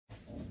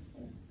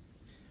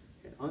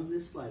On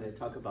this slide, I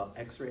talk about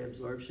X-ray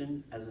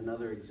absorption as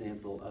another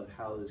example of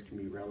how this can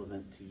be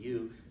relevant to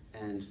you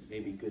and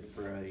maybe good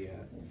for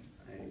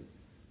an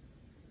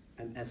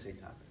essay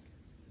topic.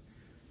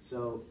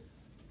 So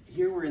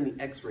here we're in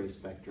the X-ray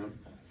spectrum.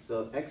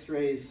 So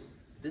X-rays,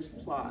 this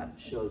plot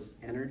shows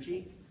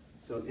energy.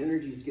 So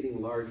energy is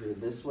getting larger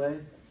this way.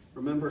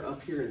 Remember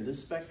up here in this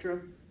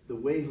spectrum, the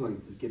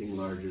wavelength is getting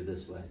larger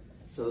this way.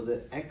 So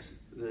the X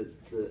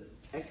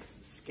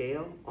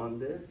scale on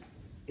this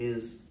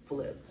is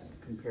flipped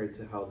compared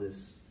to how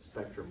this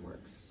spectrum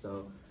works.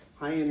 So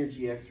high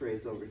energy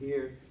X-rays over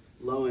here,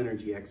 low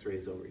energy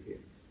X-rays over here.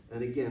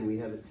 And again, we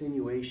have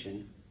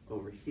attenuation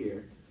over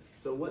here.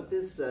 So what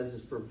this says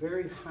is for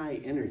very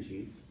high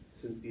energies,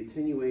 since the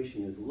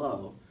attenuation is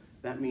low,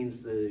 that means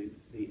the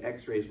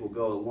X-rays will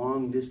go a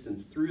long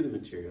distance through the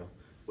material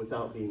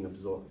without being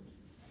absorbed.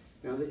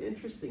 Now the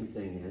interesting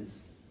thing is,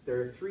 there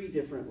are three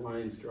different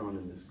lines drawn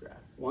in this graph.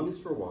 One is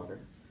for water.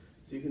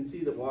 So you can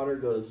see that water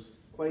goes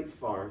quite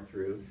far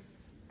through,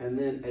 and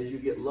then as you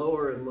get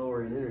lower and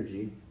lower in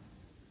energy,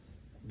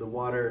 the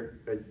water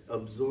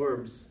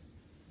absorbs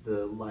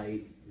the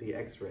light, the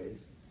X-rays,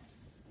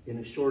 in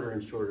a shorter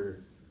and shorter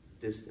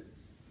distance.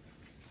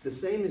 The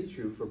same is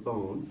true for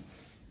bone,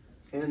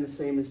 and the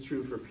same is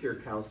true for pure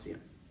calcium.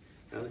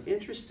 Now the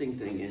interesting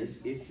thing is,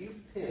 if you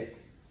pick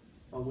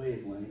a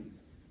wavelength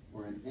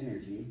or an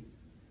energy,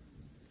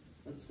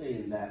 let's say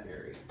in that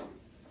area.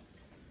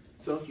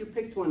 So if you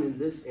picked one in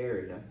this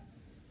area,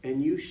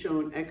 and you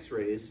shone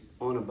X-rays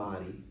on a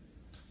body,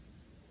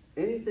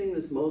 anything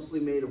that's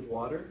mostly made of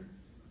water,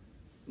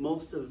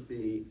 most of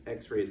the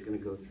X-ray is going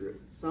to go through.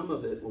 Some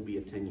of it will be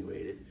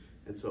attenuated,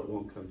 and so it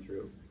won't come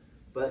through.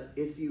 But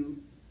if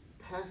you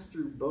pass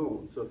through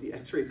bone, so if the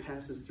X-ray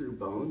passes through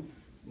bone,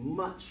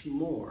 much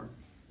more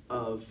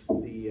of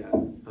the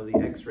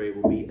X-ray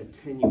will be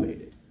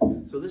attenuated.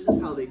 So this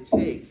is how they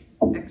take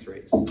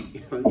X-rays.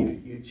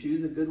 You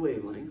choose a good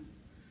wavelength,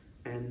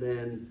 and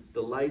then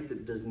the light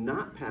that does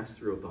not pass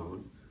through a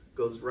bone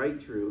goes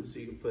right through. So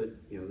you can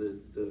put,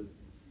 the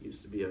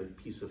used to be a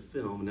piece of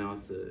film, now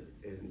it's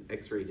an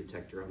X-ray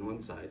detector on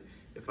one side.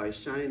 If I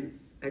shine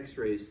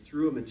X-rays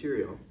through a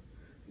material,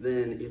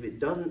 then if it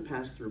doesn't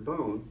pass through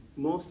bone,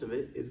 most of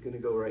it is going to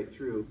go right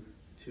through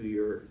to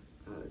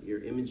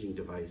your imaging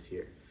device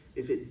here.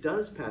 If it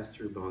does pass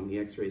through bone, the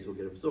X-rays will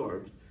get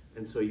absorbed,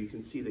 and so you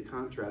can see the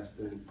contrast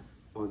then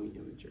on the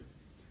imager.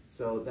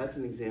 So that's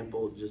an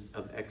example just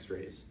of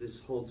X-rays. This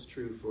holds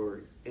true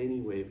for any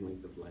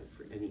wavelength of light,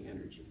 for any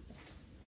energy.